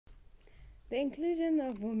The inclusion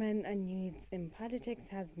of women and youths in politics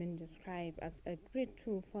has been described as a great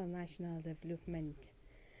tool for national development.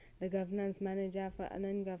 The governance manager for a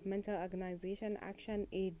non-governmental organization Action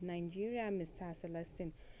Aid Nigeria, Mr.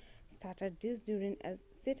 Celestin, stated this during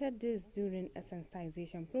a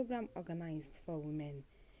sensitization program organized for women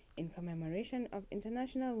in commemoration of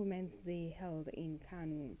International Women's Day held in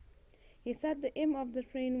Kano. He said the aim of the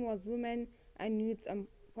training was women and youth and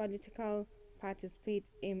political participate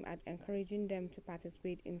aimed at encouraging them to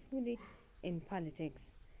participate in fully in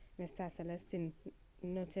politics. Mr. Celestin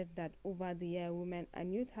noted that over the year women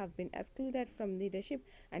and youth have been excluded from leadership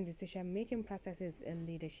and decision-making processes in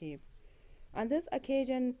leadership. On this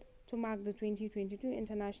occasion, to mark the 2022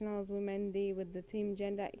 International Women's Day with the theme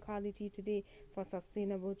Gender Equality Today for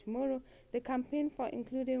Sustainable Tomorrow, the campaign for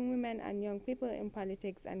including women and young people in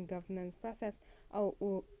politics and governance process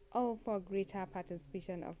all for greater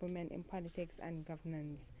participation of women in politics and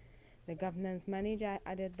governance. The governance manager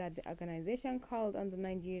added that the organization called on the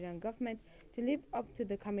Nigerian government to live up to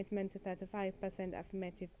the commitment to 35%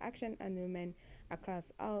 affirmative action and women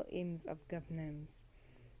across all aims of governance.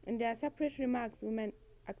 In their separate remarks, women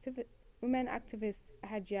activist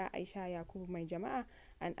Hajia Aisha Yakubu Mai Jama'a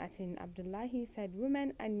and Atin Abdullahi said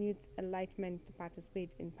women and youth's enlightenment to participate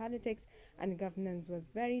in politics and governance was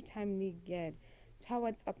very timely geared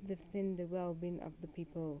towards uplifting the well-being of the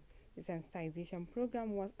people. The sensitization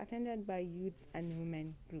program was attended by youths and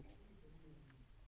women groups.